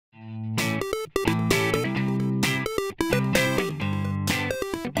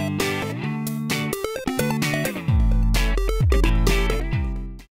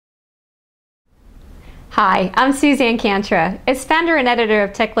Hi, I'm Suzanne Cantra. As founder and editor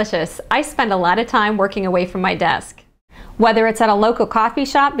of Techlicious, I spend a lot of time working away from my desk. Whether it's at a local coffee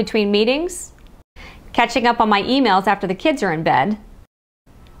shop between meetings, catching up on my emails after the kids are in bed,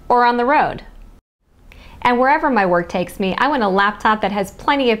 or on the road. And wherever my work takes me, I want a laptop that has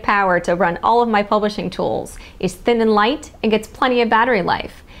plenty of power to run all of my publishing tools, is thin and light, and gets plenty of battery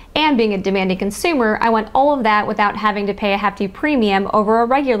life. And being a demanding consumer, I want all of that without having to pay a hefty premium over a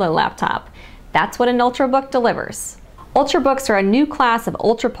regular laptop. That's what an Ultrabook delivers. Ultrabooks are a new class of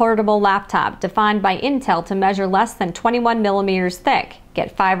ultra-portable laptop defined by Intel to measure less than 21 millimeters thick,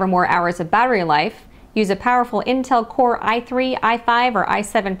 get 5 or more hours of battery life, use a powerful Intel Core i3, i5, or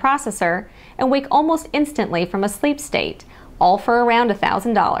i7 processor, and wake almost instantly from a sleep state, all for around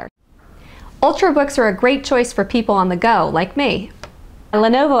 $1,000. Ultrabooks are a great choice for people on the go, like me. A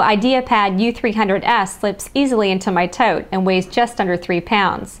Lenovo IdeaPad U300S slips easily into my tote and weighs just under 3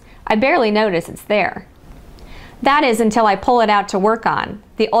 pounds. I barely notice it's there. That is until I pull it out to work on.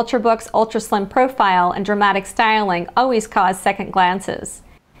 The Ultrabook's ultra-slim profile and dramatic styling always cause second glances.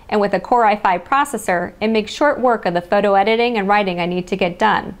 And with a Core i5 processor, it makes short work of the photo editing and writing I need to get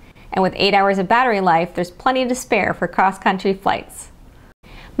done. And with 8 hours of battery life, there's plenty to spare for cross-country flights.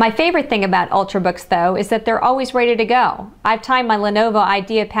 My favorite thing about Ultrabooks, though, is that they're always ready to go. I've timed my Lenovo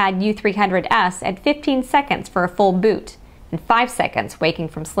IdeaPad U300S at 15 seconds for a full boot, and 5 seconds waking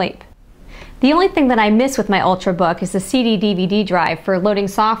from sleep. The only thing that I miss with my Ultrabook is the CD/DVD drive for loading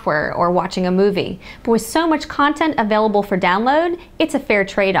software or watching a movie. But with so much content available for download, it's a fair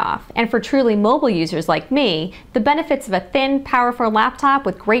trade-off. And for truly mobile users like me, the benefits of a thin, powerful laptop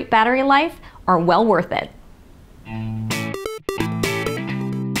with great battery life are well worth it.